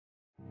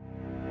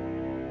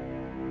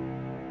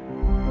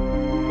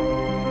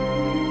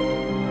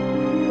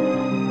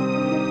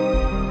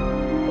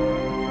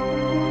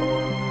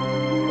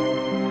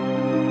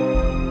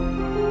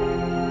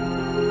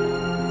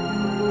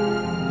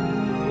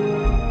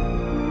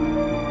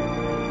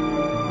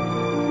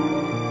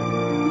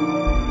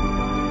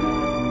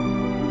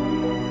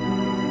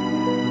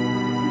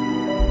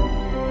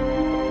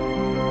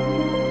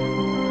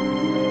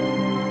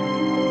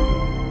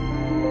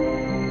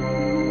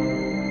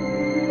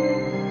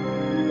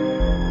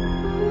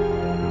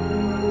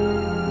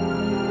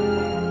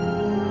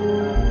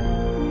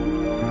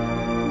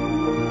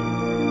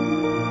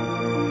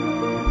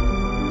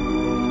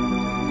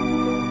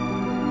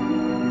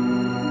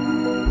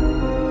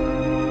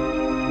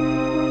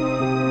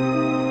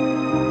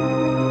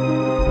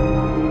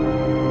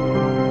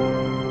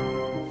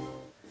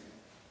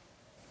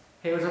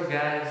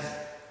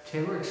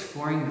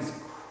exploring this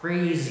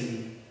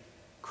crazy,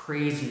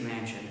 crazy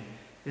mansion.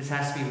 This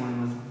has to be one of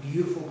the most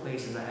beautiful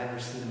places I've ever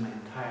seen in my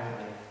entire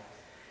life.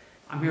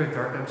 I'm here with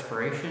Dark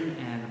Exploration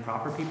and the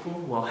proper people.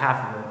 Well,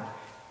 half of it.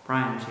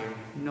 Brian's here.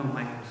 No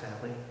Michael,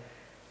 sadly.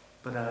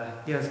 But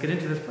yeah, let's get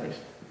into this place.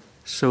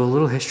 So a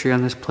little history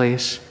on this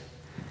place.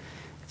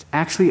 It's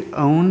actually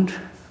owned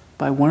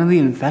by one of the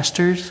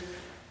investors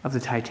of the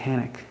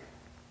Titanic,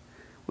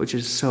 which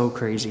is so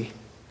crazy.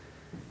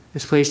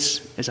 This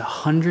place is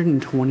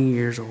 120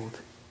 years old.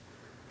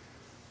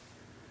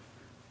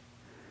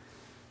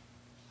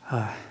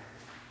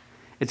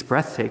 It's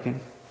breathtaking.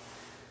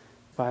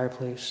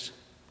 Fireplace.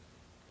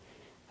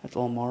 That's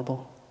all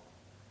marble.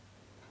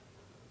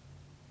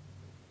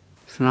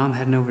 So now I'm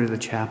heading over to the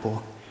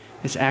chapel.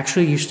 This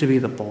actually used to be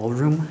the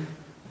ballroom,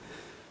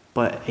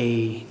 but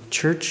a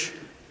church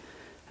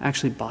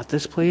actually bought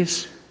this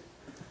place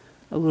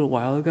a little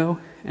while ago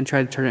and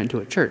tried to turn it into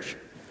a church.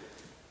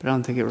 But I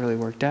don't think it really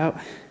worked out.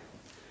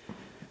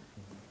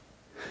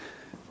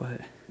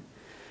 But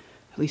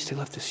at least they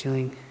left the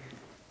ceiling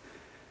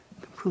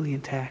completely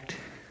intact.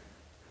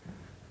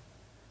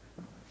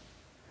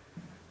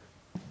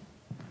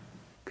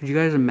 Could you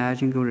guys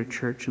imagine going to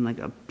church in like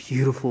a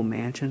beautiful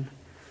mansion?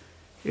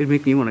 It'd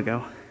make me want to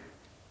go.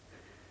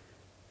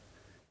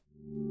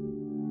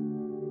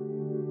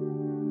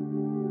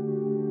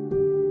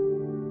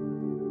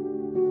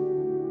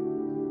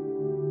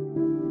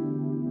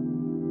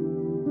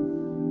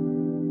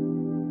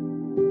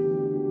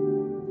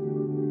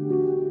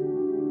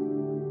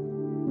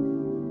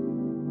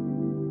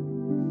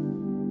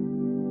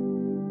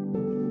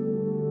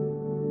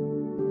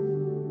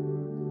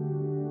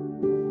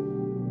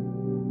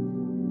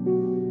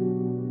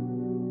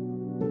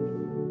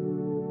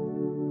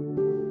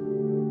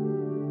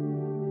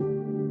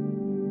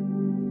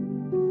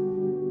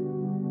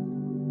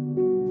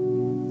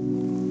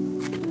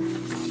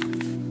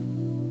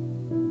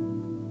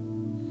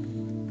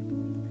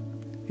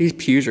 These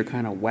pews are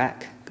kind of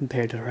whack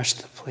compared to the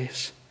rest of the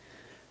place.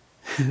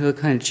 They look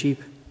kind of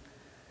cheap.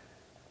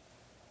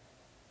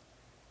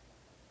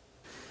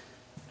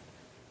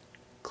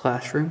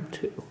 Classroom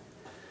 2.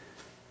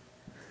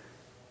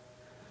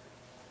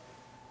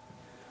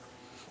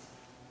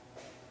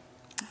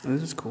 Oh,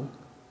 this is cool.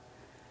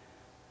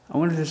 I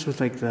wonder if this was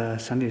like the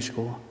Sunday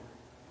school.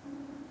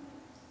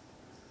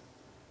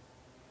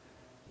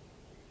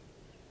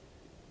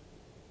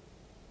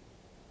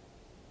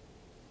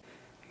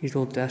 These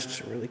old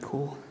desks are really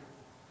cool.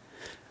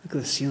 Look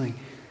at the ceiling.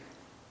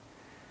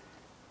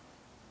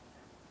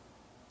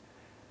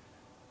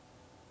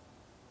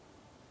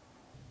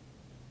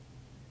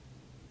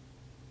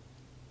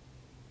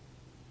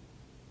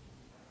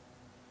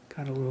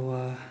 Got a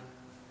little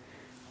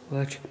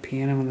electric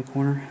piano in the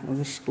corner of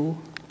the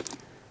school.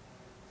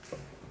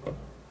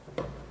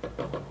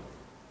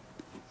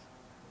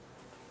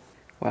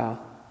 Wow.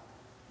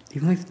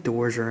 Even like the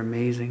doors are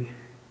amazing.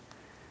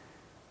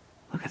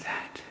 Look at that.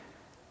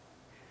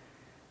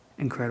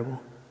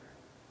 Incredible.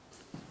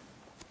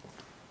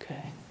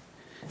 Okay.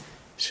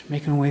 Just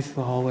making our way through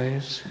the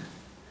hallways.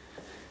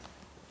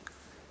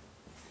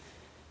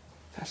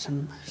 Got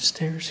some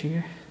stairs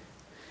here.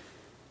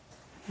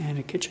 And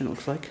a kitchen,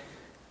 looks like.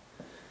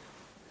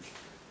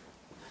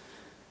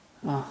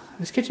 Oh,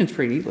 this kitchen's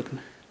pretty neat looking.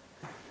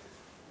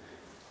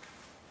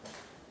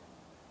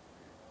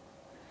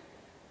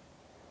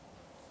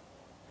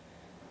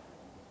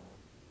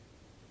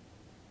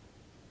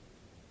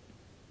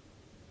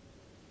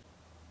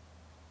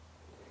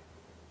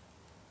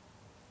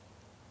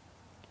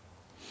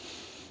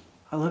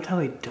 I loved how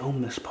they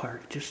domed this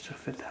part just to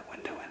fit that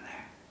window in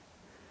there.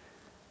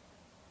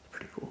 It's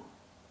pretty cool.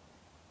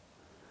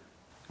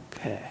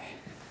 Okay.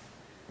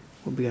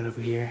 What we got over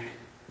here?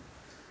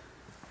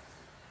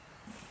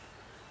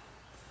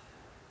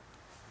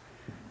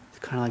 It's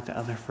kind of like the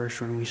other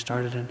first room we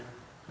started in.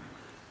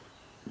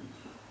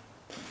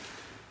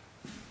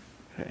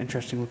 Got an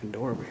interesting looking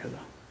door over here though.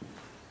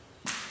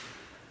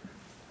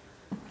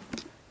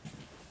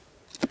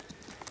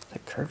 It's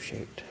like curve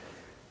shaped.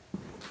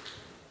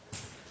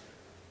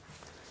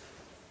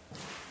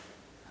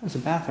 There's a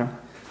bathroom.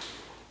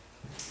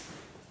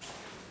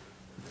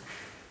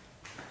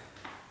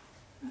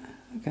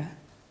 Okay.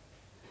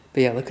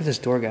 But yeah, look at this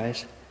door,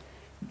 guys.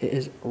 It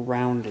is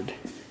rounded.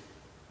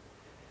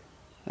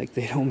 Like,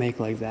 they don't make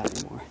like that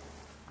anymore.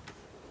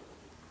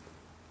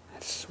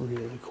 That's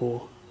really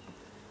cool.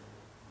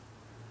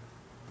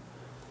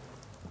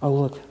 Oh,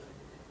 look. It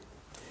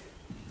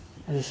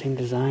has the same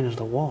design as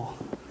the wall.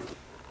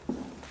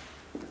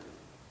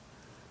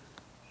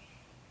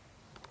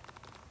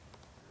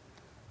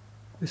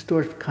 This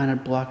door's kind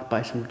of blocked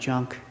by some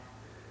junk.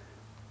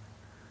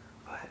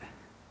 But,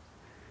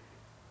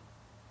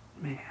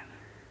 man.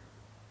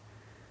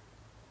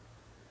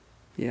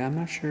 Yeah, I'm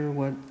not sure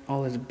what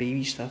all this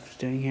baby stuff is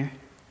doing here.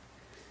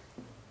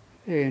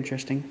 Very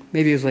interesting.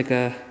 Maybe it was like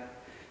a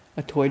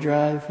toy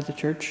drive for the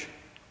church.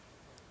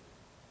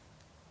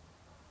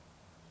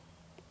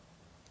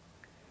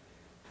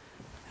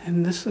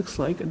 And this looks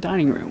like a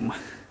dining room.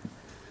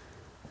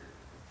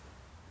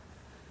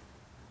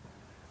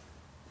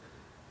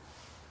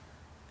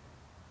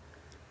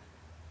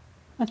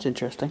 That's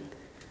interesting.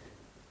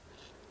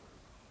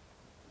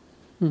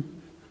 I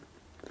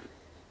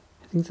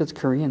think that's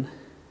Korean.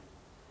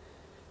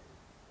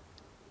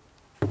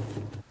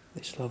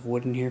 They still have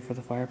wood in here for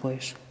the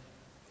fireplace.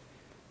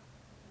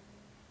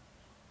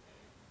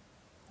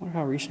 I wonder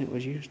how recent it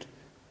was used.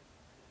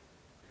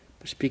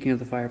 But speaking of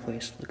the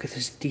fireplace, look at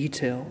this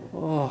detail.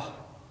 Oh,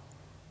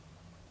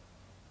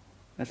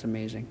 that's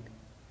amazing.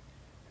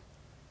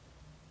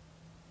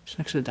 Just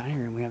next to the dining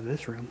room, we have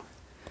this room.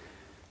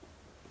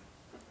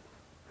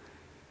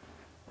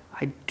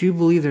 I do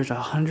believe there's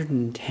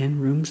 110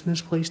 rooms in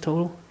this place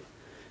total,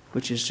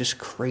 which is just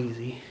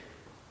crazy.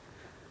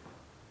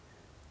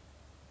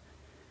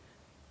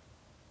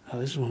 Oh,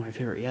 this is one of my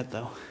favorite yet,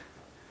 though.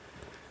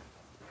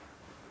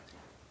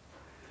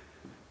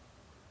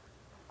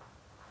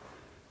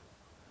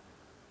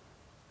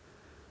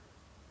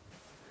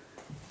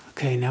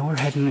 Okay, now we're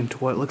heading into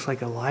what looks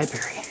like a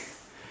library.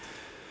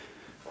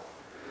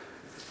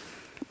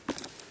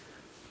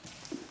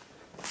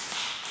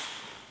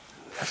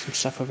 Got some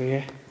stuff over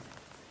here.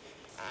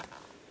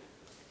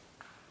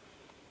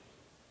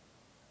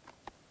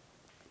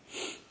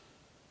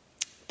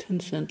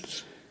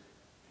 $0.10.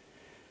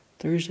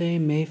 Thursday,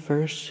 May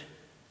 1st,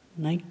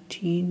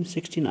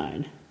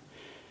 1969.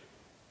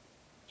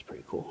 It's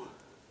pretty cool.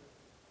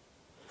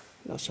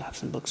 We also have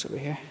some books over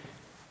here.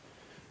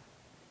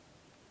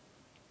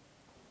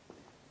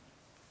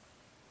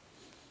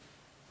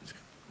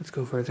 Let's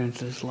go further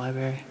into this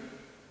library.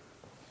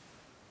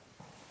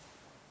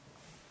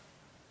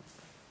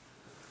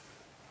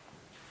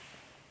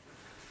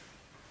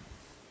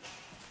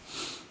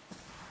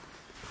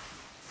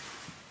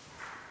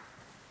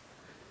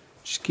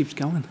 Just keeps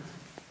going.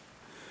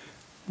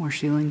 More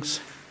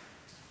ceilings.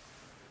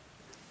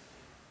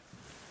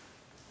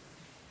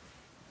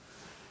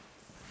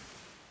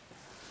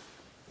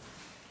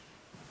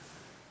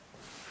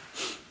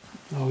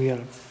 Oh, we got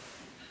a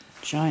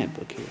giant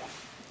book here.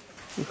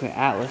 Look at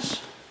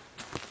Atlas.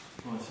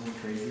 You want something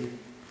crazy?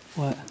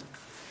 What?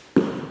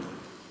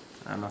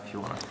 I don't know if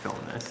you want to film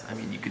this. I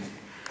mean, you could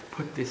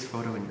put this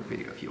photo in your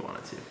video if you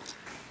wanted to.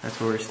 That's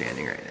where we're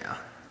standing right now.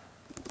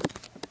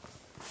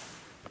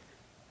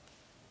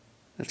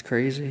 That's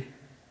crazy.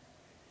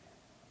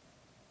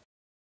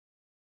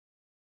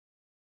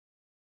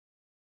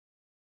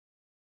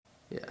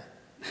 Yeah.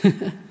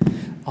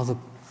 All the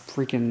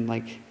freaking,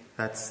 like...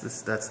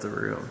 That's the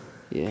room.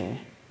 Yeah.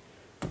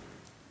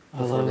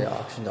 Before they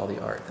auctioned all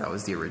the art, that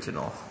was the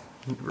original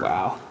room.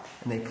 Wow.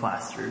 And they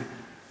plastered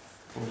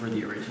over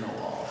the original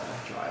walls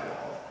with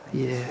drywall.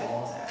 Yeah. This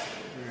wall's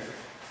actually over here.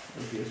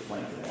 If you just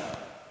blank it out.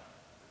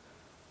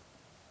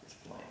 It's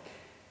blank.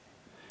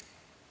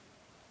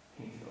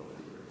 Painted over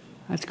the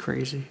original. That's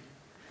crazy.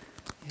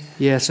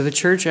 Yeah, so the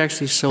church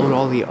actually sold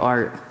all the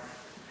art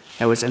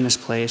that was in this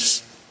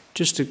place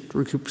just to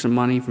recoup some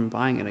money from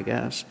buying it, I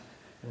guess.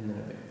 And then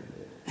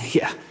evicted it.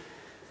 Yeah.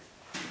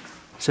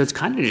 So it's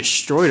kind of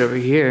destroyed over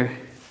here.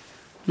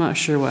 I'm not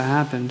sure what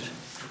happened.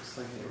 Looks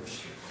like they were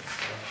stripping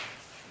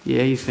stuff.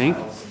 Yeah, you think?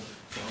 Piles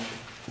of junk.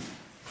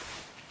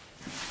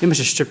 They must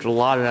have stripped a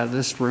lot out of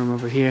this room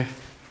over here.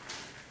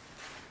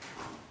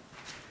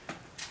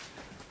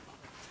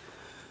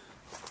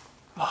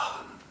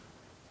 Oh.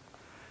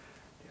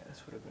 Yeah,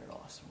 this would have been an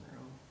awesome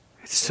room.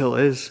 It still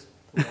is.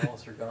 The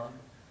walls are gone.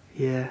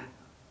 Yeah.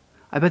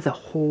 I bet the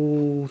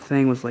whole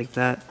thing was like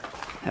that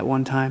at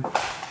one time. Yeah,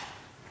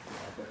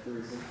 but there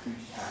was like huge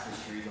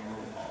tapestries on the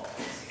walls.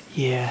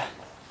 Yeah.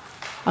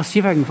 I'll see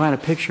if I can find a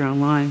picture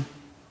online.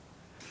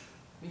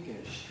 Making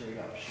a straight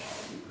up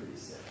shot would be pretty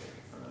sick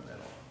from the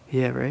middle.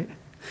 Yeah, right?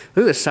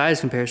 Look at the size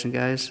comparison,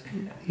 guys.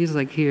 He's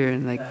like here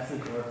and like... That's a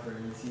door for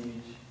you, it's huge.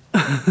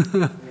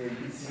 Yeah, you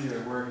can see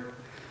there were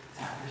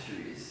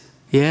tapestries.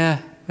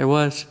 Yeah, there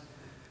was.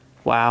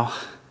 Wow.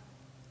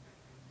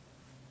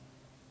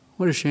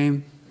 What a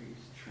shame. These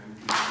trim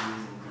pieces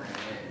and granite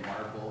and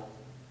marble.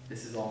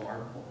 This is all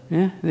marble.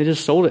 Yeah, they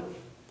just sold it.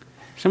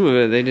 Some of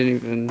it they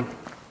didn't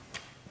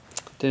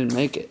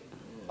make it.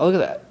 Oh,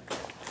 look at that.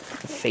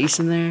 The face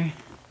in there.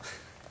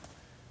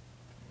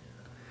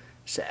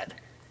 Sad.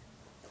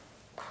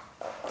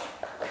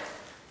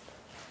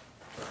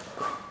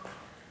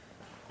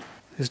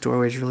 This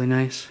doorway is really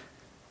nice.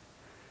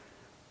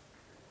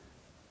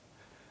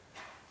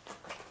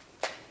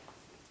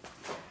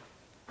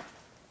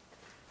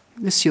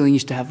 This ceiling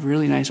used to have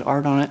really nice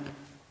art on it.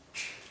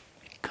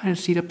 Kind of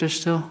see it up there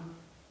still.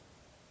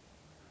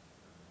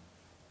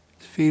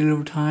 It's faded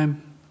over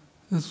time.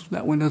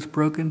 That window's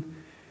broken.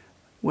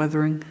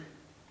 Weathering.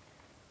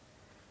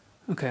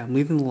 Okay, I'm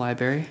leaving the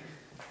library.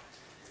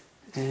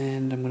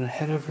 And I'm going to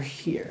head over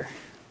here.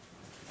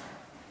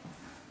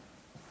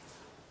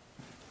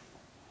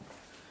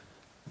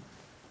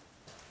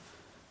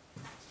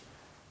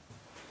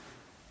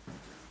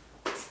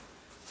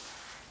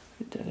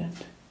 Dead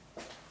end.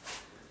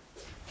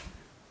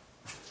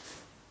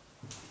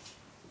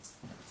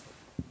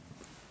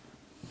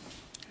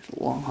 There's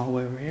a long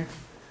hallway over here.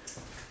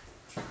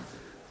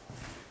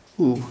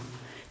 Ooh,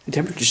 the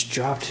temperature just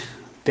dropped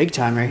big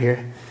time right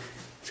here.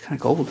 It's kind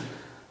of cold.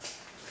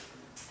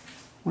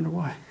 Wonder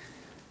why.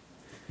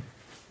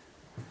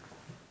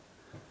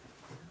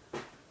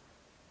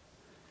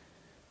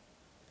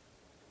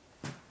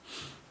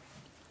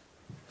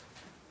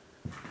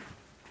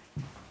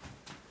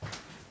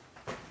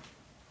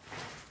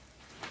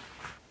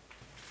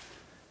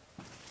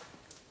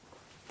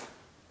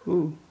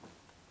 Ooh.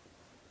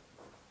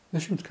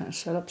 This room's kind of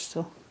set up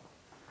still.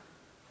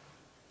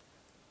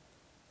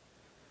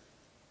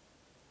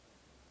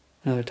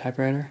 Another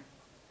typewriter.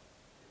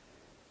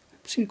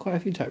 I've seen quite a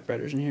few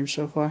typewriters in here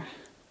so far.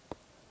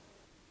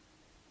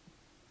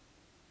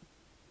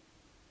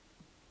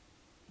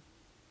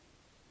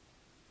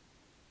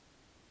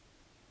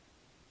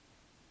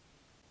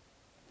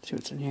 Let's see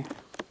what's in here.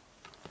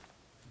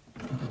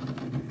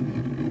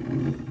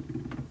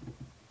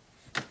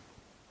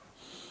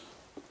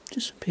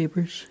 Just some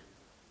papers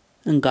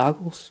and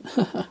goggles.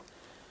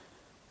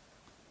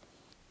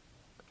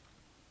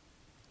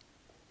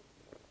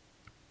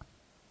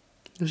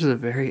 This is a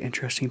very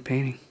interesting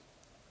painting.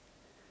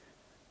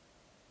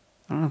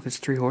 I don't know if it's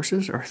 3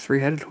 horses or a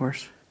 3-headed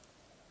horse.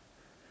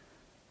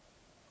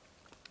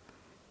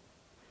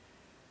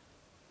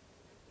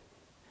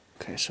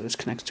 Okay, so this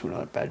connects to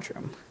another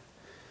bedroom.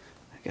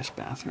 I guess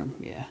bathroom,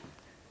 yeah.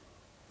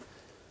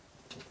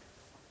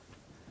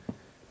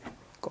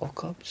 Golf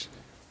clubs.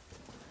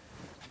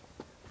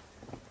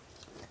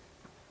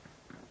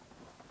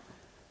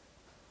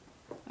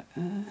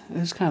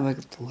 This is kind of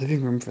like the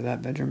living room for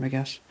that bedroom, I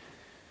guess.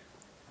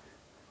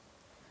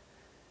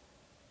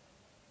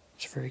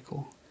 It's very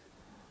cool.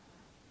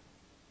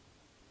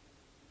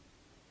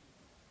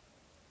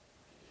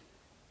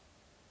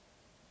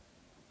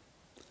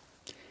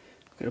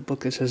 Got a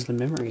book that says The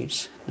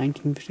Memories,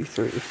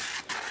 1953.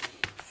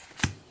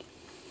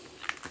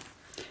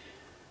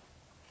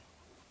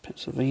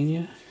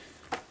 Pennsylvania.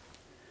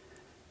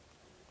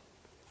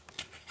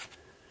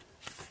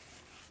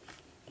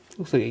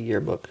 Looks like a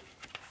yearbook.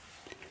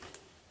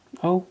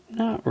 Oh,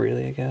 not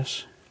really, I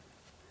guess.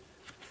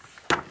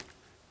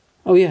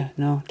 Oh yeah,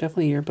 no,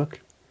 definitely a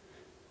yearbook.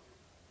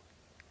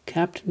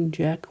 Captain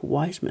Jack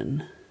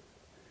Wiseman.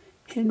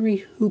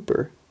 Henry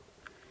Hooper.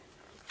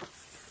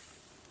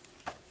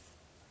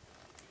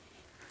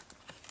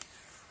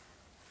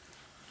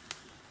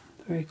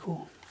 Very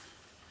cool.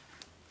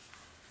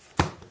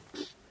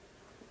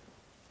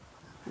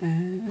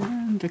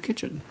 And the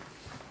kitchen.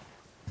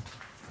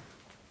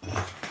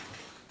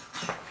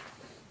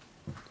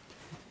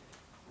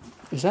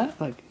 Is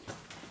that like...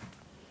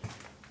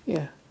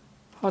 Yeah,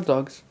 hot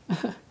dogs.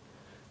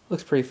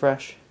 Looks pretty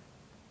fresh.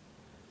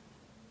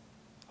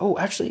 Oh,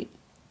 actually,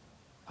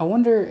 I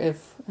wonder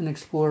if an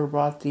explorer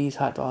brought these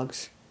hot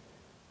dogs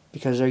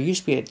because there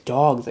used to be a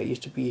dog that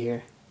used to be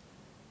here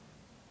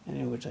and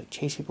it would like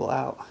chase people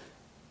out.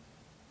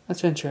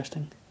 That's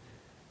interesting.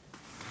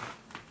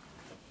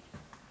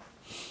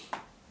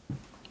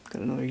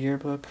 Got another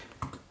yearbook.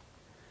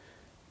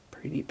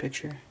 Pretty neat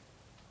picture.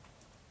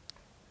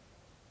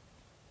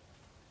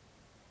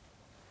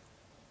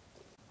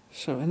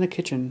 So in the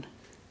kitchen,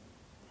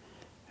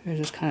 there's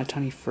this kind of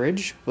tiny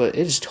fridge, but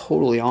it is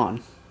totally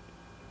on.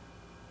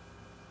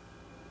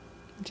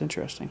 It's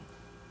interesting.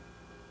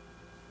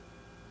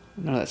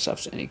 None of that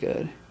stuff's any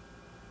good,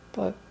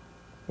 but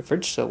the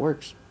fridge still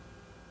works.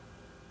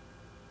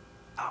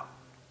 Oh,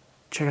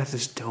 check out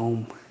this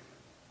dome.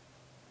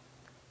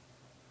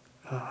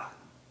 Oh,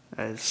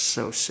 that is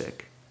so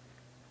sick.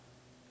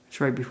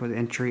 It's right before the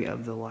entry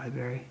of the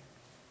library.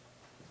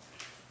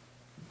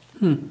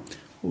 What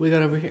we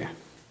got over here?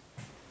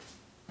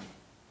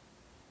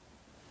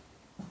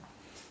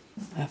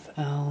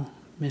 FL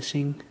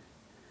missing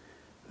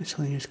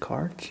miscellaneous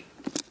cards.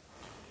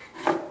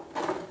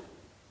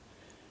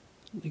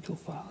 Legal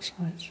file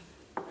size.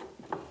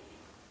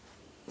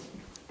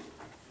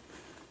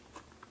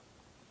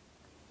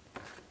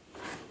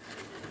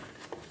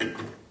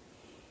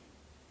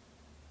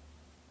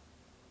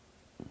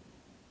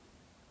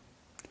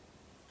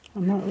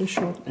 I'm not really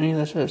sure what any of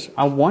this is.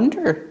 I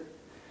wonder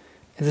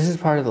if this is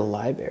part of the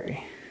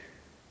library.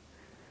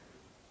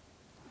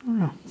 I don't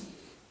know.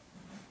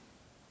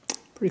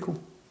 Pretty cool.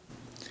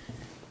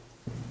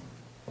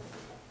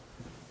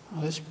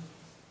 Oh, this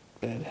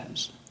bed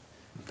has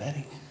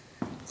bedding.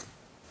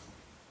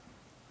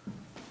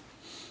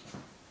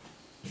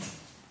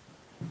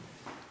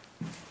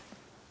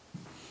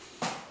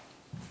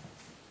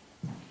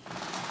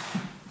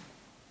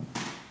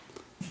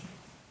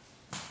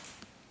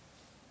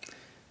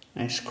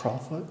 Nice crawl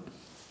foot.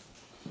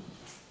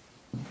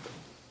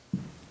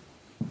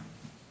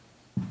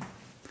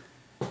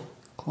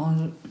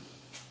 Closet.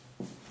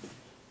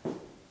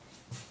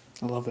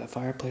 I love that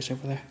fireplace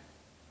over there.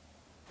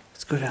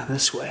 Let's go down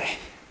this way.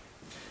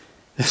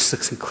 This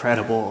looks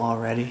incredible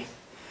already.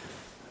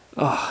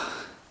 Oh.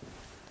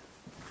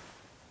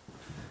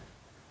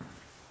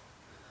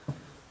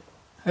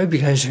 I hope you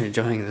guys are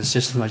enjoying this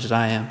just as much as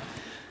I am.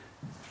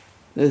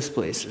 This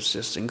place is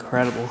just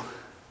incredible.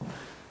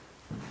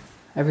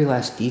 Every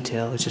last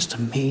detail is just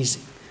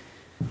amazing.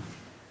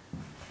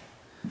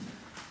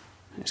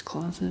 Nice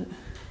closet.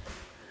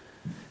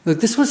 Look,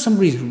 this was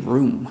somebody's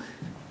room.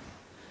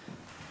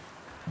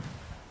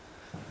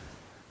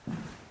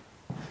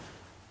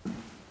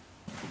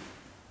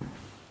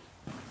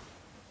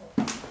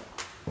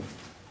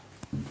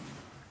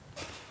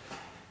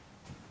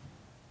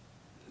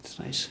 It's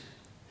nice.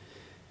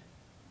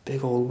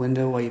 Big old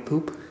window while you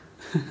poop.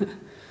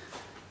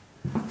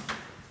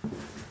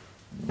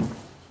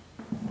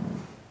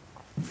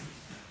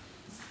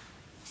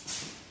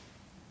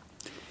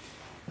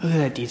 Look at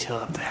that detail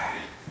up there.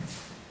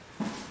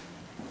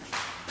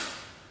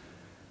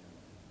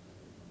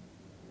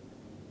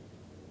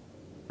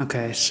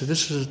 Okay, so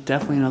this is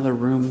definitely another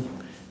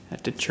room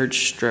that the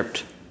church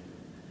stripped.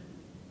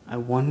 I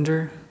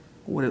wonder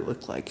what it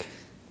looked like.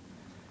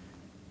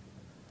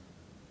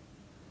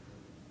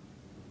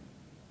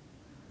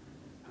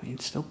 I mean,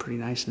 it's still pretty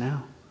nice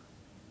now.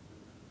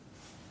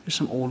 There's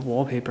some old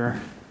wallpaper.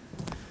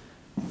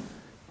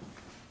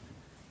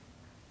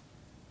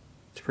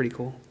 It's pretty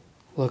cool.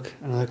 Look,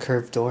 another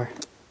curved door.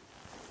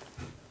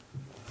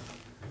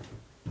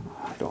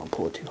 I don't want to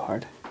pull it too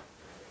hard.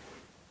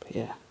 But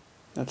yeah,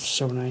 that's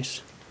so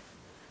nice.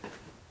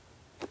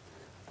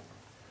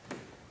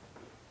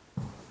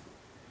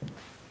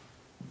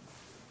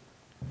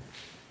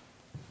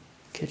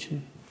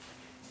 Kitchen.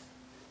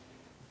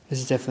 This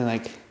is definitely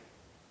like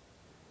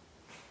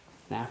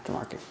an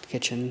aftermarket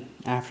kitchen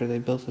after they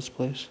built this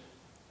place.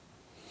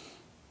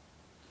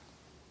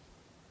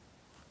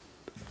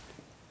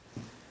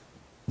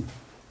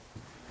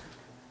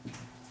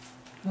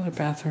 Another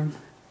bathroom.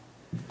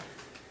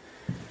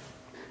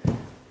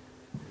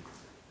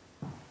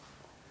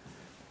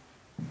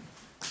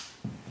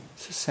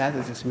 It's just sad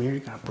that this mirror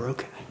got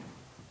broken.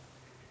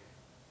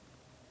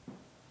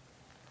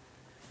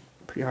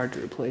 Pretty hard to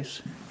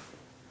replace.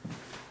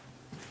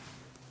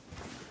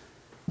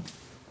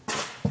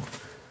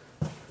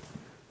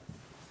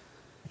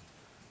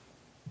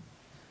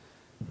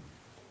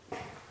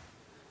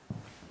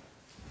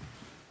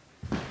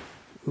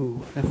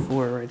 Ooh, that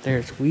floor right there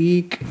is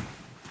weak.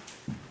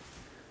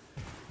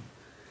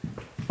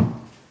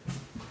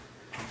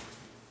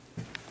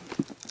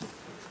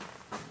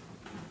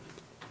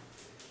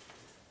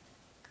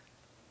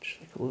 Just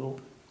like a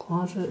little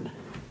closet.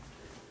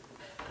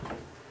 Oh,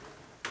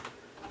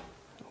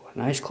 a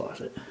nice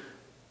closet.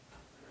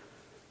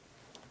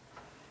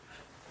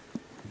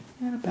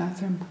 And a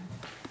bathroom.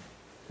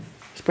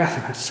 This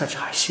bathroom has such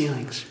high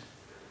ceilings.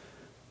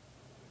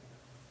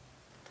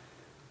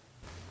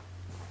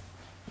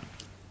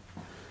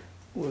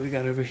 What do we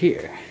got over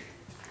here?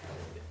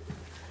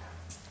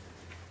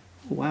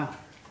 Wow,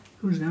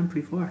 it goes down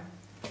pretty far.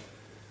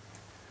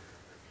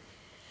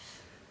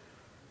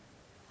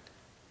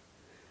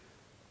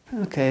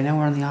 Okay, now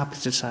we're on the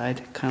opposite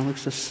side. Kind of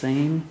looks the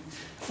same.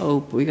 Oh,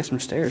 but we got some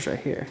stairs right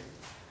here.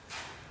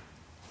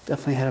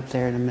 Definitely head up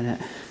there in a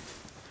minute.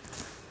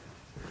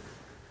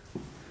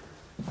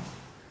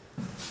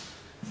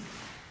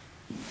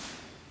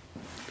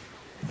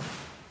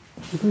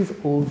 Look at these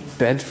old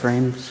bed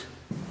frames.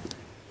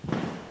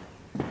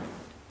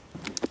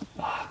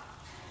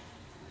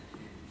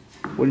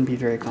 Wouldn't be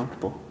very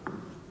comfortable.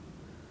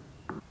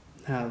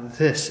 Now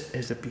this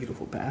is a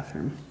beautiful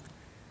bathroom.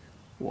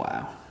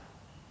 Wow.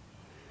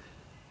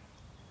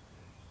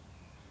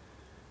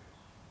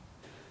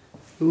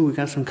 Ooh, we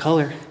got some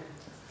color.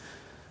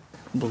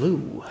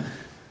 Blue.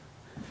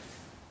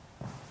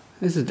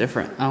 This is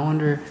different. I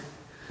wonder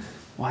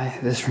why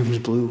this room is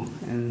blue,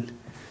 and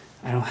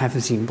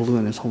haven't seen blue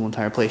in this whole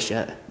entire place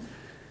yet.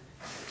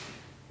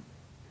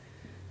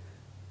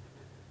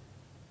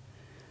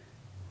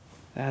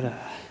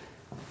 That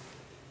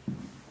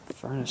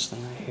furnace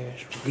thing right here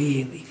is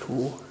really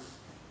cool.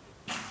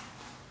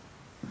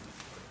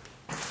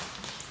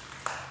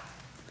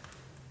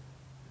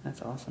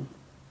 That's awesome.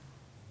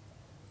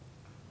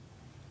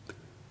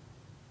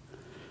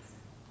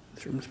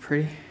 This room's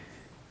pretty.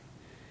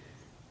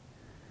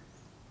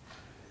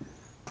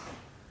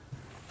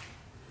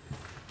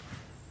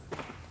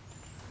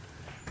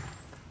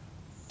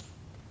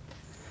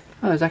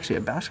 Oh, there's actually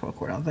a basketball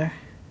court out there.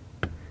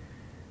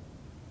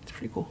 It's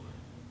pretty cool.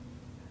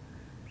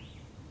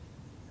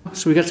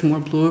 So we got some more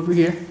blue over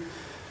here.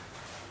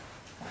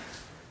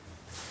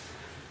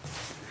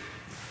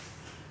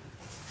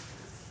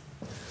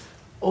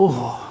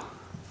 Oh,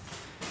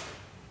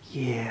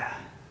 yeah,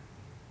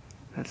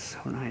 that's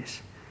so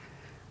nice.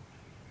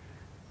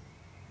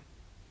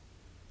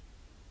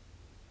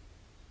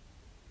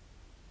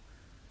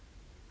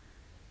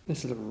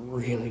 This is a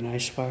really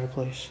nice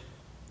fireplace.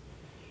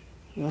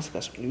 We also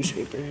got some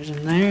newspapers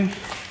in there. It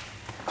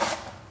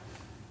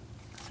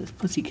says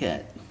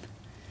Pussycat.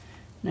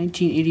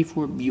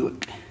 1984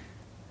 Buick. I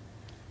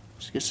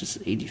guess this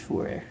is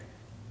 84 air.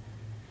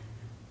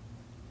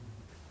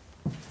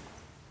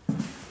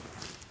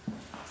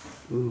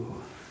 Ooh.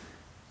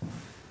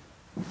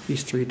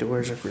 These three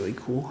doors are really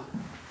cool.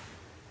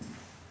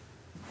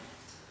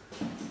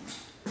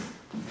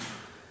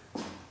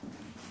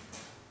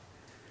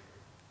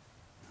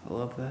 I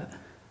love that.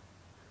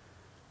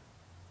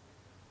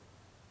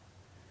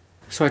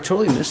 So I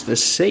totally missed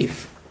this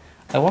safe.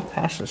 I walked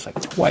past this like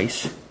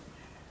twice.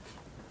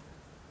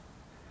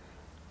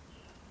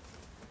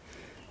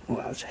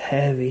 Wow, it's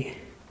heavy.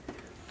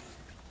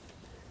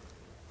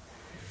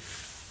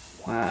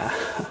 Wow.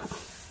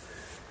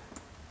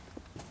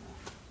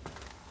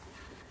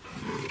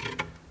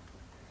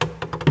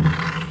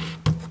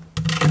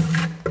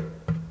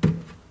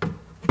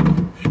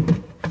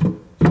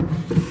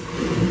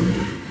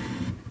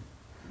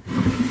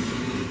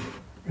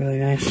 Really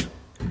nice.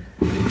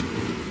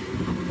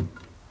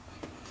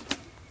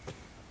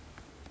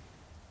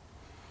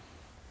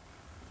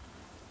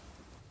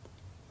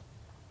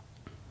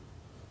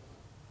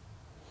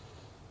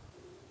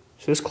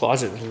 So this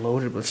closet is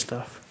loaded with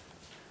stuff.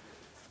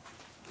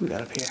 What we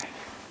got up here?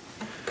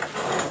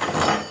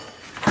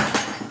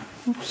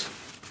 Oops.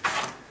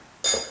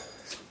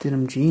 Some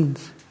denim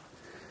jeans.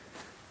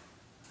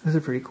 Those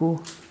are pretty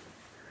cool.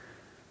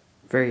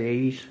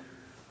 Very 80s.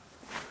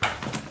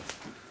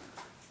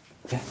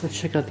 Yeah, let's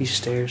check out these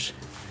stairs.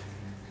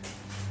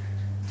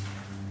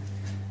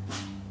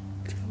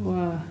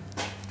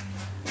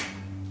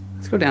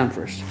 Let's go down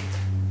first.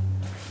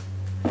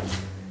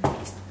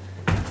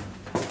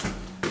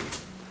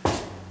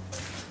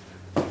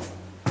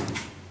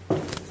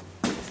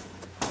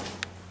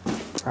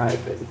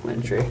 Private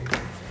entry.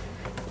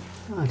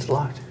 Oh, it's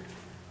locked.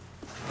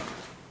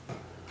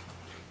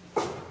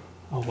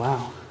 Oh,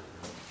 wow.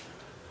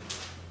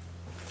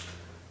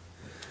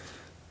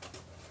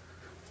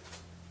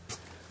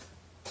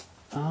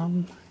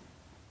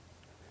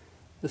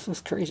 This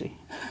looks crazy.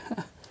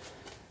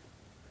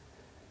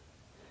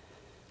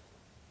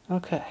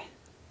 Okay.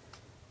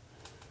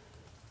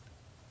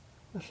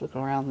 Let's look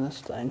around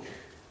this thing.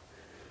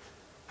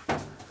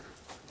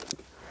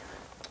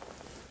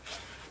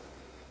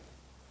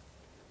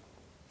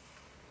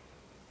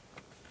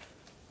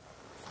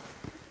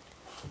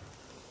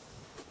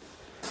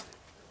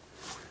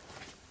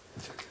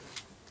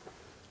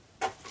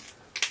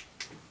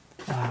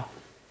 Wow.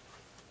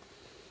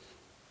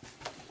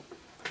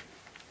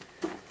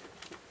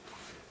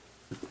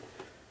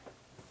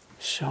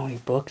 So many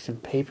books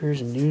and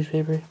papers and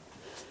newspapers.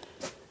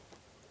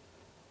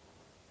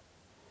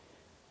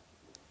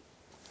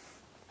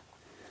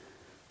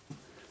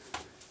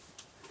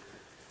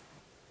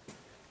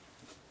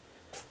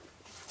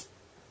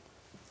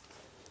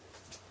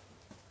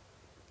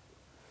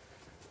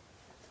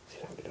 See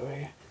if I can get over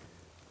here.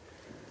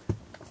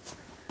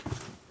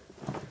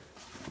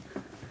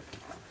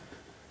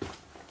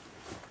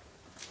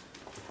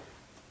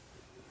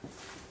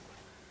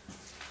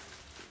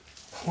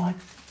 What?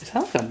 Is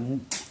that like a...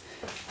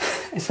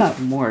 It's not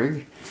a morgue.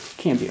 It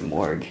can't be a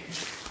morgue.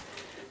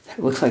 It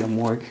looks like a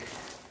morgue.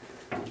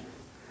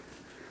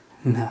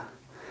 No.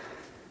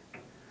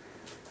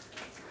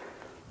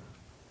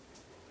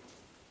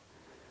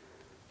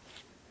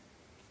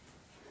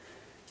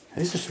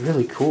 This is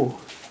really cool.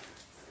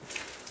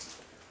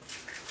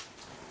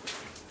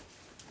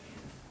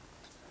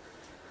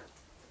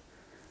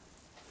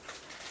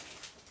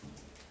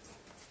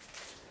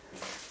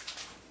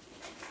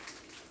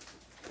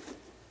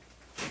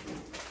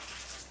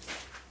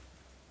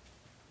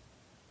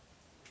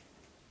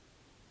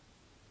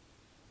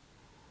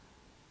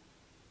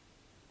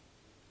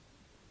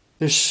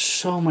 There's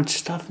so much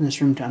stuff in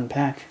this room to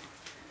unpack.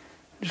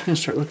 I'm just gonna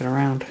start looking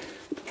around.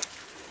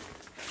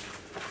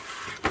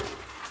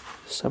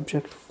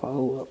 Subject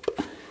follow-up.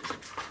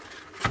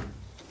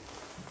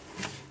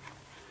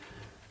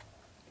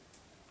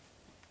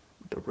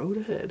 The road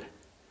ahead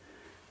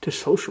to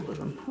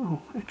socialism.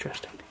 Oh,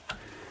 interesting.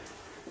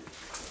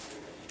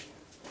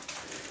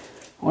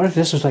 What if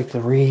this was like the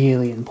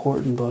really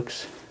important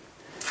books?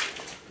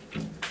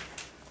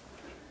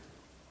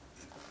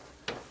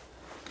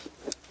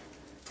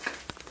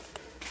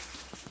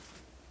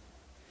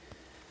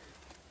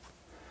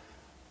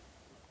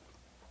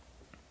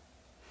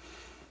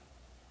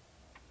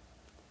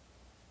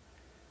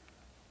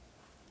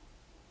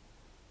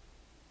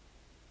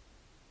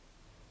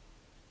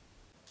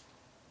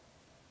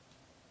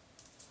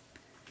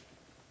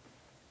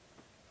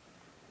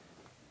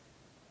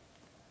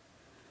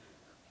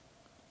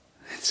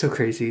 It's so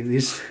crazy.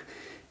 These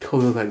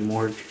totally look like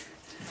morgue.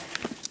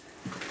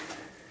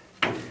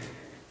 I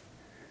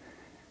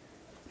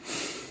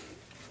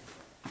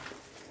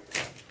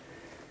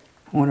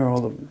wonder where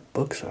all the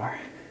books are.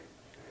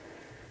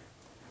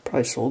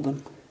 Probably sold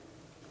them.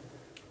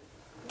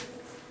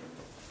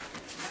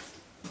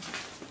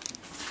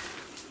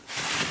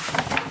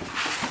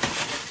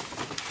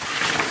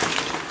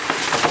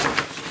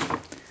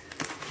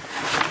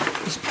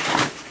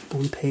 Just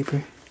blue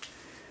paper.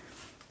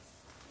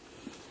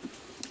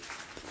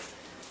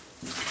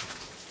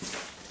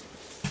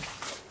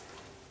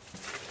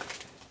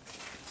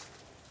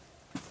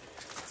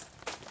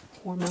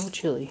 Hormel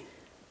chili.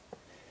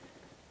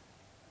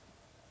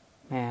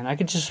 Man, I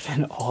could just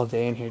spend all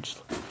day in here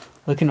just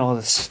looking at all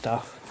this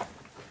stuff.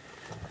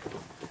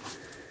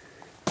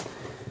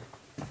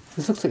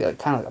 This looks like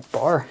kind of like a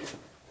bar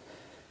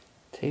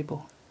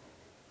table.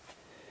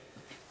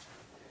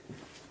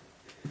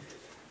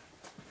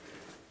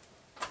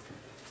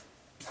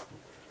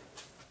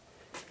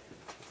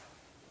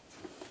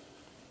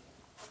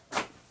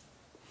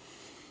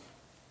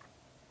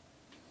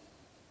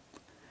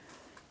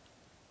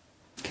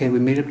 Okay, we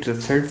made it to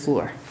the 3rd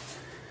floor.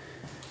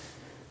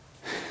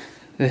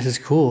 This is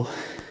cool.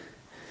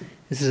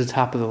 This is the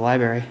top of the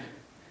library.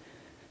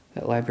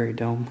 That library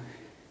dome.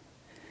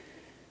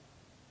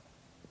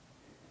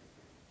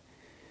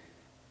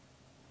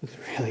 Looks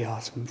really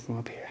awesome from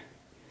up here.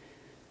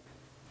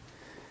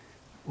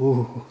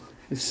 Ooh,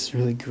 this is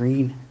really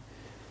green.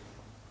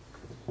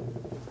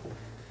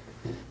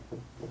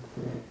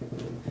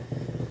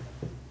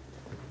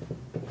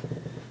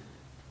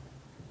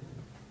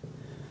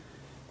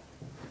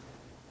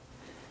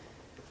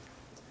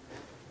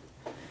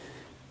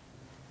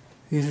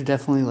 These are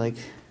definitely like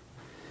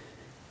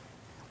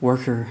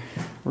worker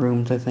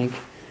rooms, I think.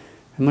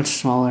 They're much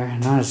smaller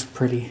and not as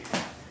pretty.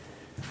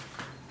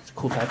 It's a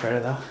cool typewriter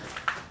though.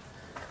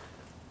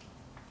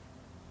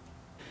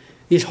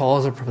 These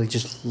halls are probably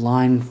just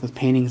lined with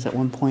paintings at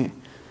one point.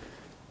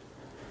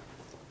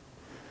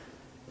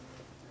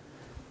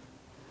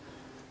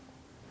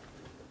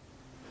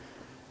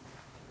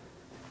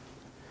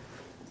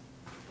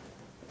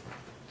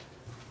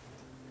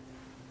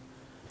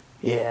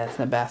 Yeah,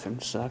 that bathroom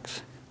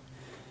sucks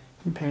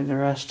compared to the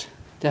rest.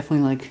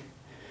 Definitely like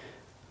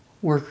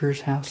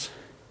worker's house.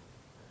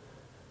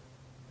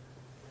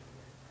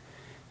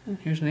 And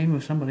here's the name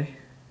of somebody.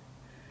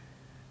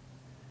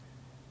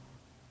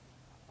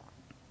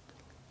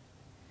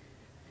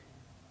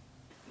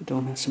 The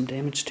dome has some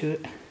damage to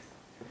it.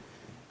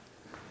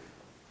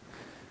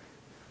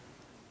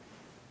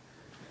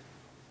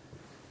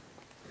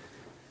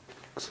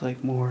 Looks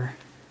like more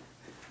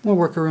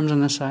worker rooms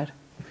on this side.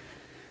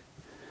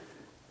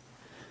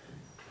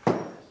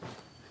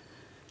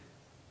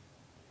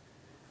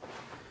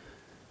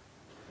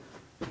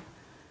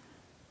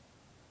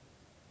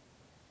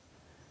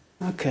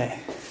 Okay,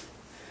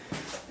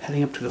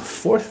 heading up to the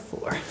 4th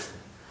floor.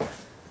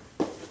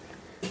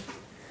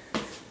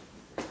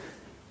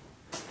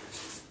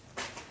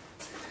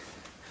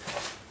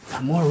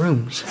 Got more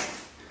rooms.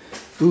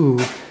 Ooh,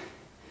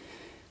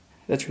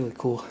 that's really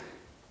cool.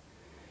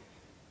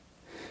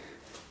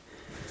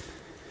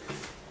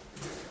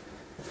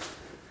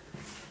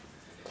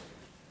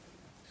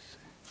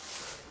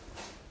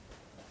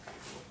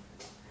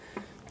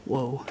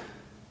 Whoa,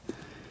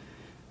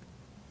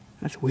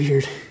 that's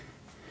weird.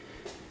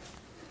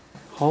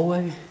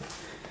 Hallway,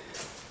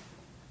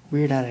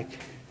 weird attic.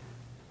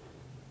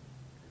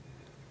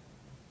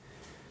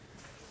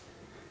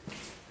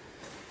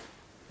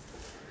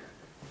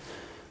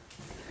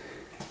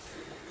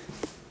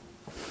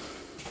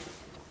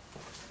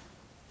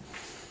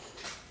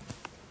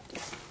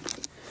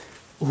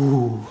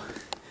 Ooh,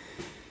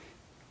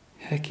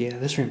 heck yeah,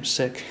 this room's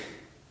sick.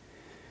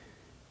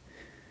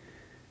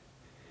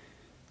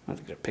 I'll have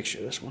to get a picture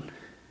of this one.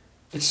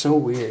 It's so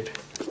weird.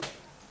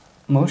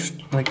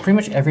 Pretty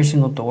much every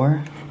single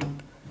door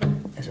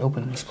is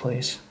open in this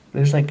place.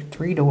 There's like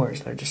 3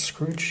 doors that are just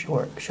screwed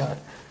shut.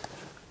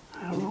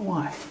 I don't know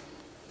why.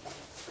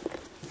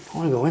 I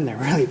want to go in there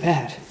really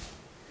bad.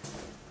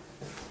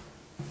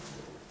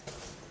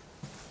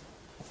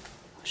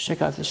 Let's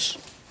check out this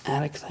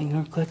attic thing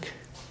real quick.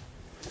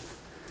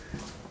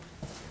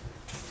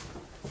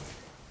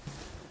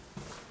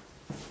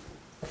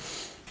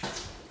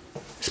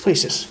 This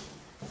place is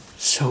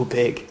so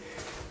big.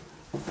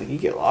 Like, you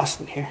get lost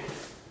in here.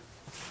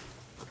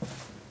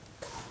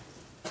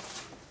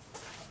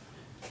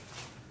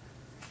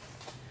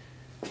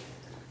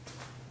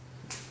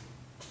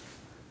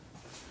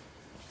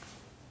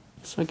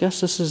 So I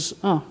guess this is,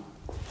 oh.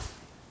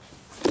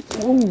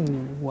 Ooh,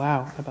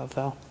 wow, that about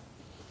fell.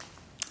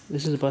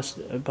 This is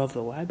above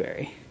the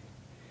library.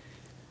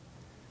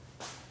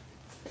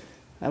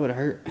 That would have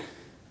hurt.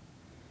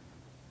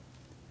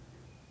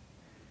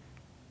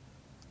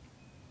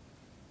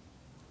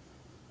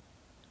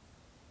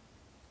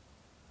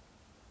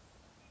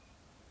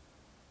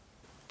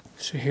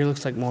 So here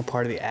looks like more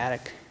part of the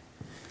attic.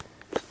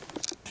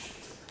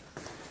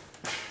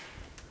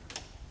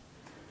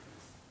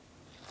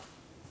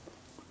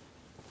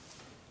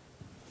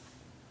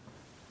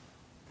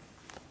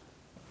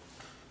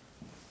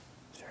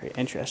 It's very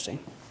interesting.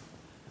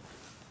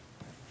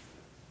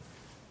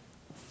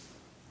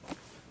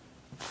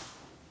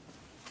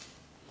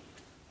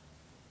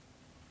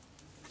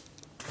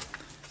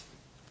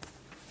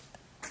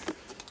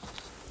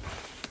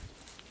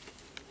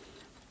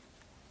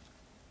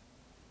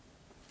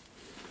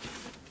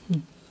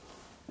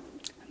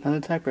 Another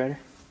typewriter.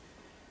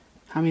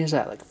 How many is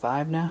that? Like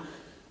 5 now?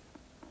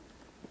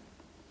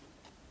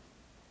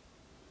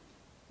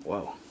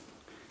 Whoa.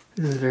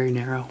 This is very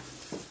narrow.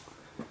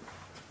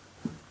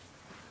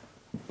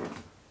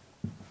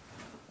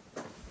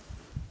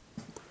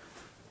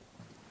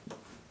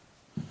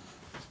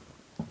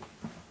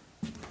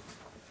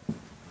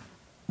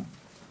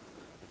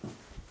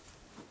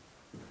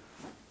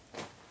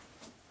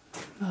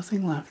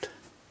 Nothing left.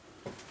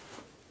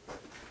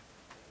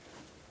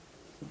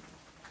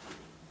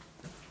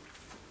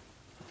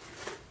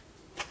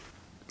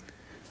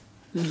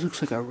 This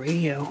looks like a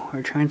radio or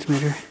a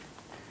transmitter.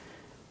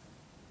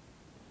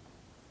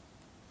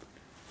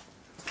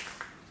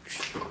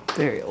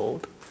 Very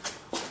old.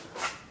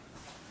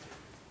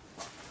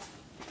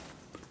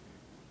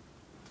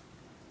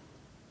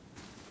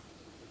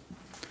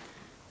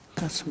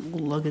 Got some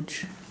old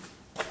luggage.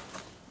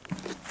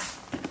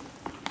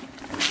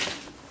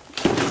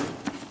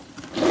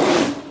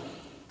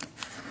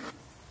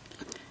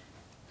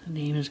 The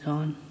name is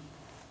gone.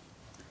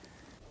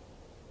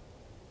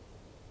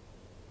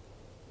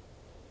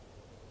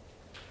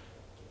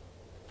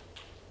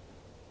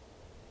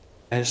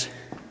 Guys,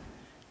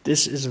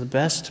 this is the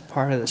best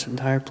part of this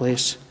entire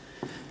place,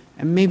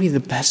 and maybe the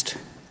best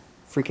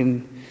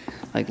freaking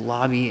like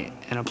lobby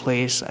in a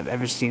place I've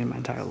ever seen in my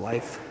entire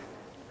life.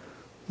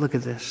 Look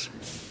at this.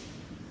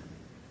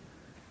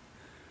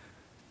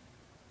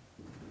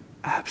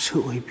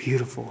 Absolutely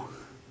beautiful.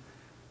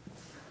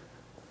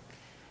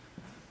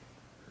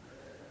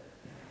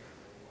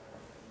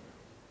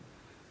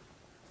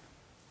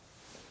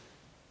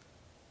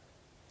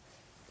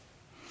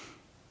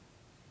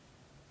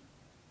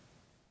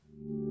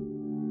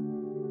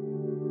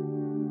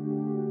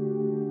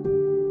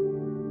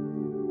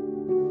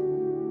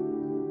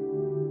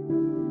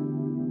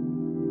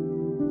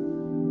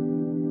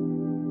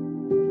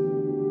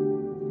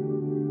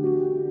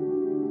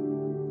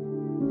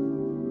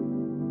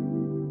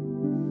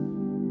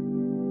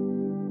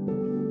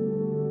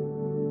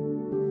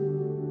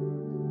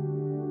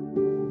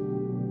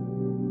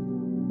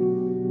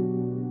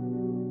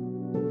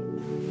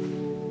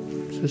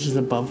 This is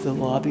above the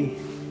lobby.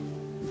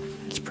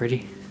 It's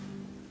pretty.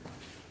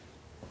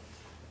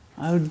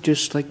 I would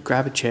just like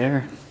grab a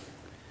chair,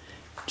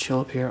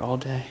 chill up here all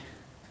day.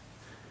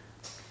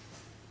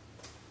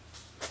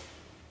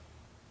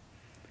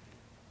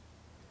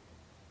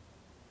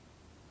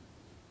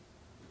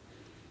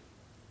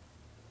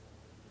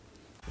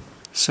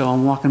 So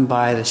I'm walking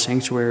by the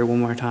sanctuary one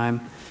more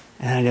time,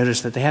 and I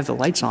noticed that they have the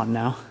lights on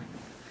now.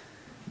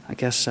 I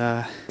guess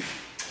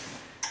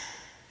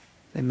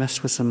they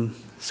messed with some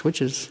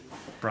switches.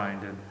 Brian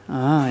did.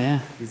 Oh,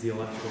 yeah. He's the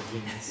electrical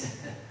genius.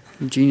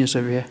 Genius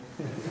over here.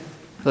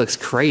 It looks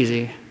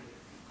crazy.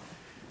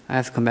 I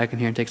have to come back in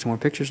here and take some more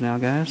pictures now,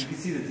 guys. You can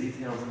see the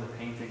details in the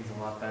paintings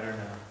a lot better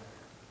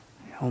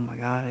now. Oh my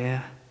god,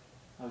 yeah.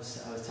 I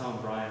was telling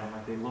Brian, I'm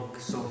like, they look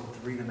so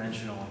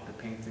three-dimensional. Like the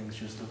paintings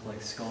just look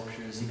like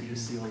sculptures. You can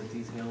just see all the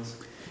details.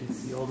 You can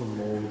see all the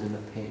mold in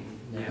the paint.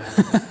 Yeah.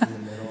 In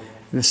the middle.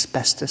 And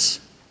asbestos.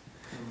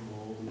 The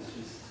mold is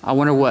just... I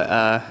wonder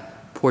what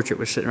portrait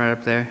was sitting right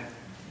up there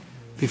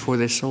before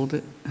they sold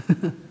it.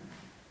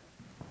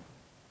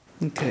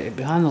 Okay,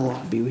 behind the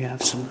lobby we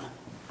have some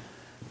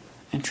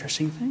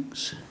interesting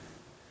things.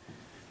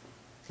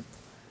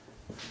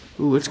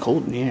 Ooh, it's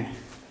cold in here.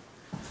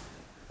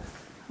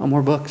 Oh,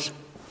 more books.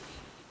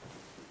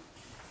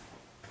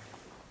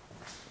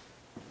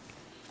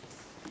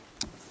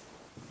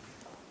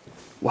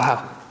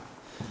 Wow.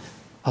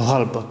 A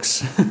lot of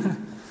books.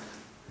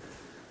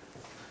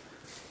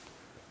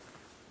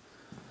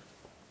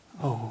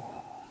 Oh.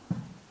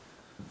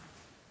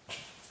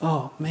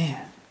 Oh,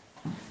 man.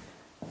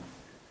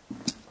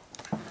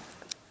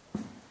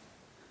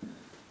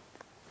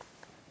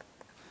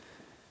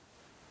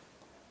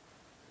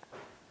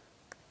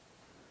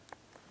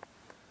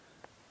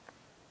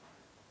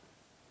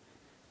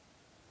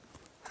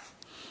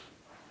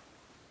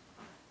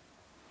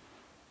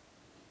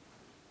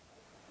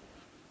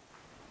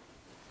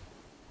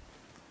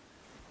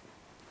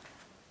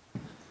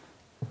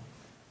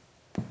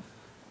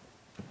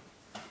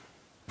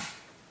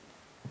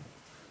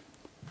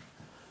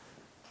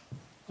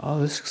 Oh,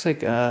 this looks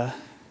like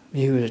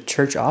maybe it was a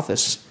church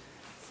office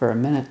for a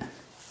minute.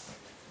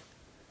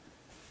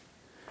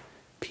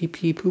 Pee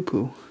pee poo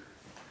poo.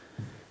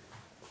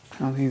 I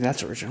don't think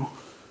that's original.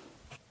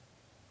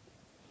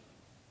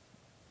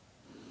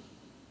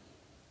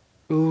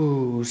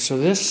 Ooh, so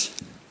this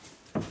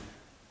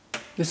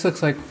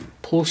looks like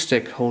pool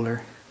stick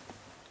holder.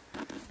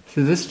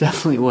 So this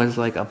definitely was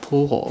like a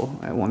pool hole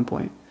at one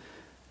point.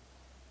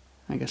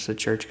 I guess the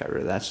church got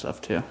rid of that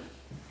stuff too.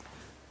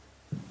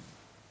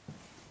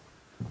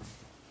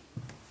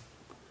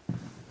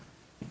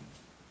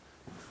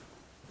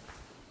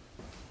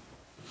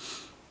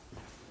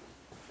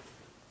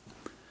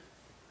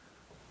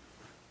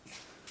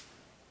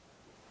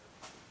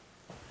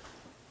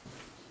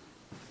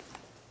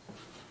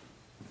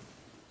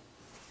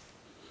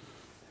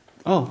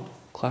 Oh,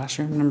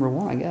 classroom number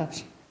 1, I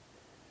guess.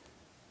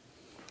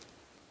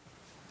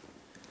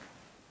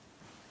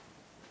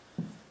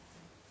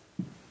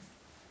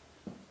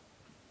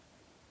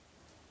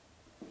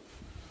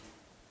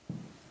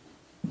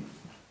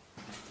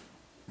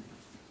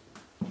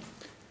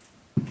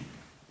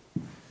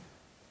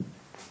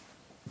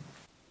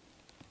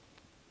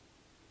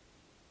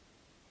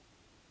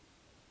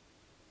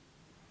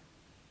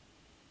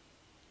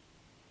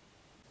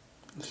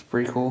 It's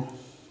pretty cool.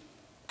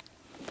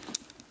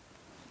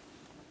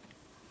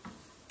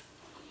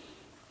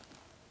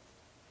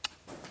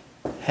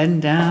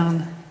 Heading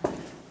down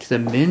to the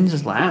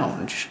men's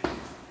lounge.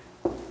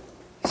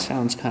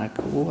 Sounds kind of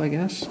cool, I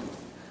guess.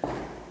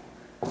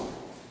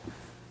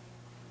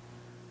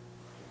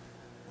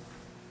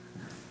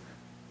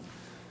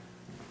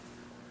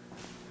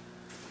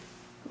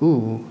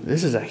 Ooh,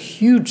 this is a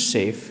huge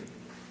safe.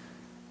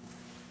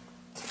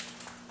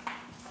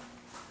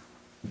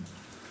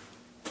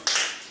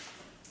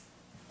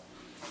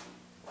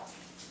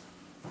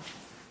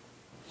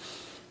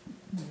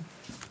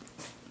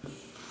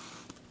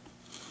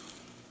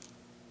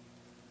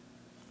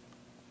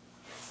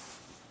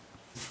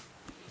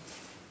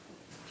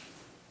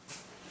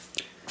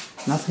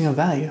 Nothing of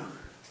value.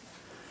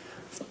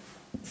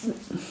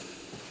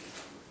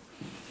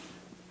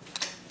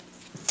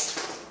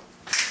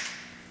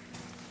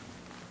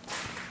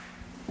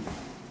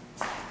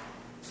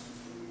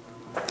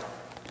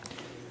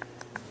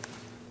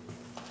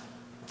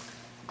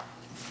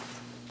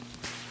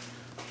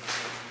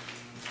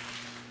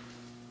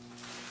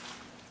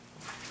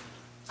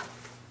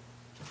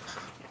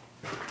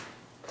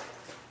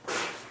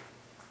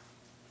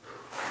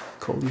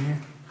 cold in here.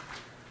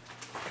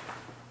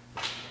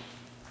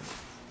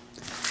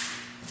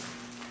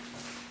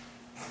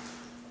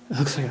 It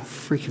looks like a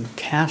freaking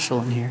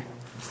castle in here.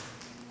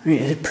 I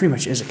mean, it pretty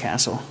much is a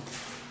castle.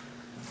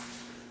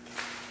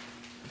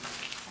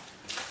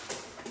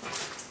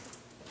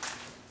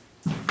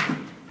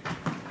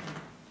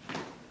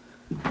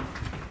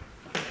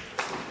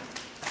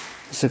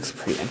 This looks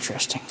pretty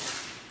interesting.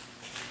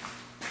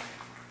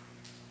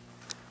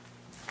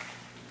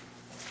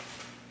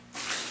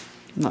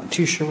 I'm not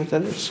too sure what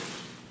that is.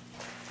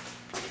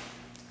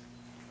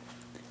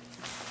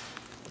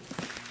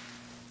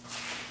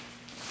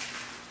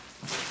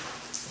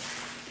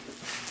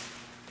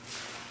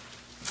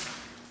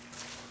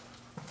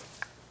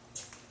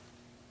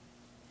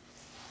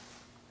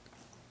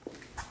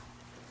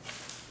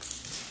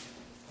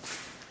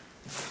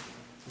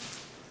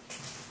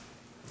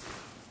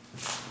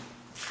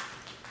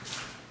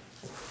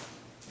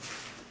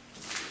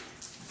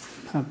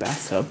 A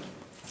bathtub.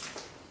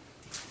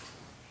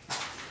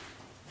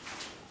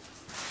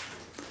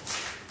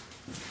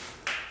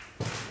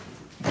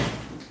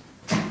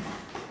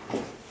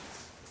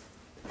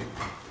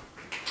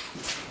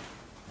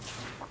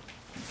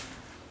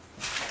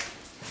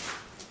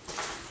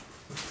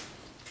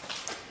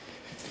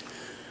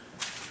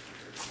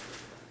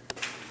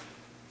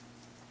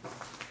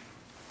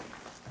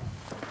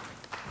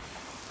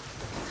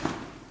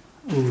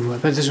 Ooh, I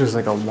bet this was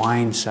like a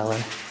wine cellar.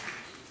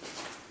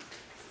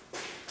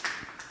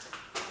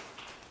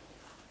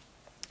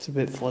 It's a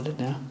bit flooded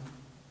now.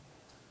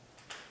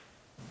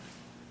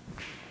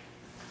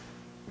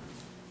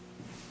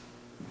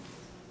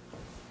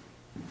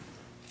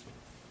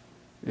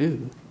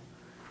 Ooh.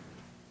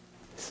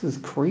 This is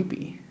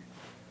creepy.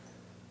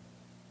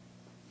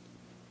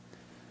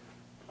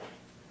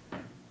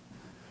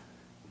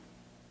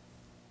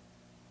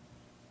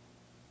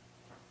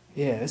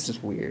 Yeah, this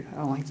is weird. I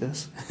don't like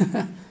this.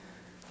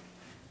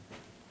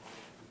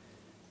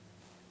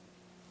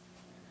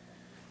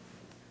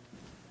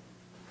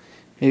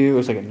 Maybe it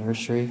was like a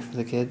nursery for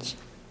the kids.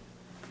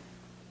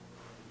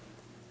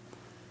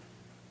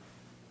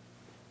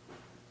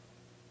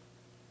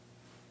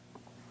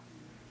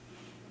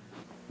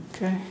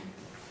 Okay.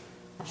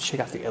 Let's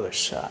check out the other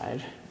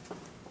side.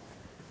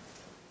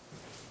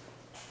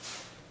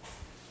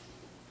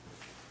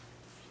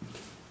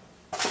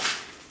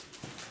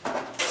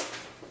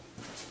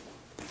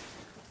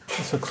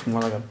 This looks more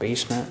like a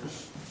basement.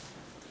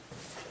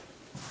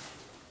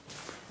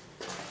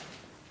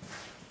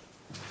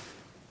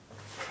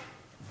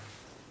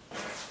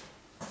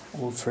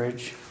 Old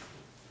fridge.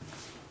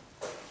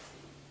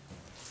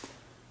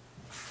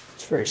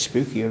 It's very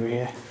spooky over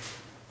here.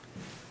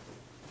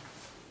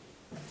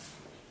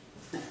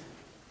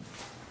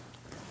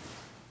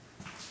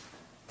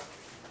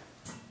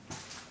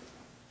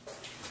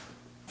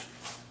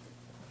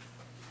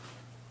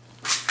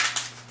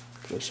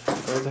 Go some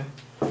further.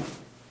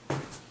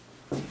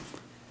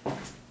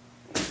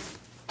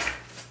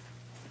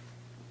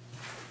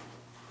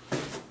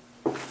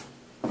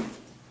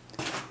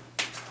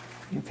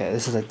 Okay,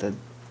 this is like the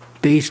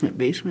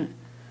basement.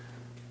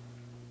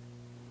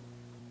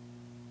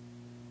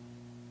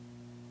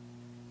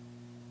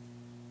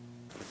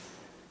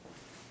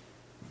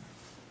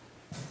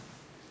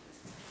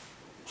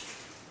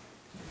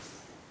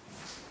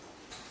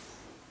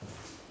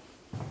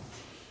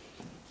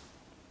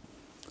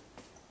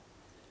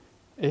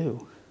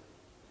 Ew.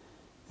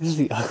 This is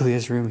the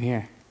ugliest room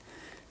here.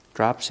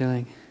 Drop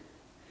ceiling.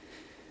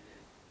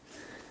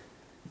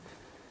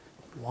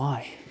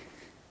 Why?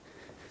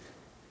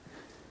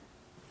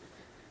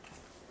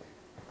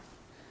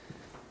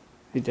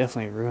 They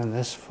definitely ruined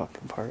this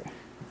fucking part.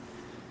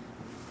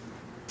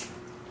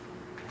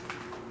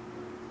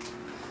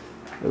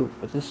 Oh,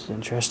 but this is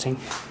interesting.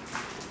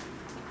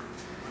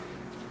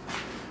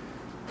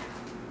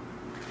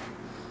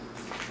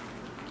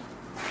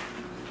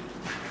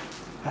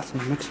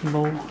 Bathroom mixing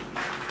bowl. I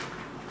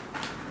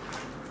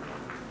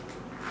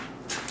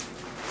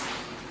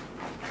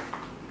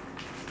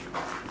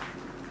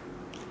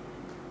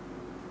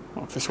don't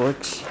know if this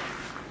works.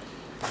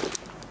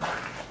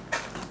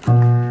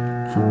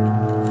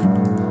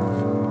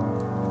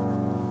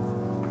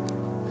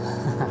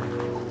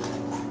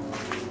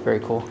 Very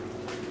cool.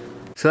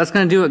 So that's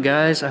gonna do it,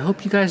 guys. I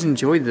hope you guys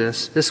enjoyed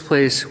this. This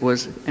place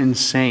was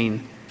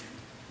insane.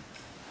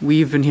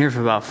 We've been here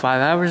for about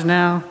 5 hours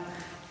now,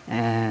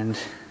 and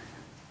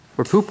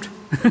we're pooped.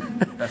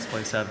 Best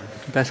place ever.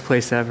 Best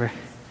place ever.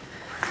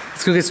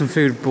 Let's go get some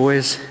food,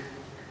 boys.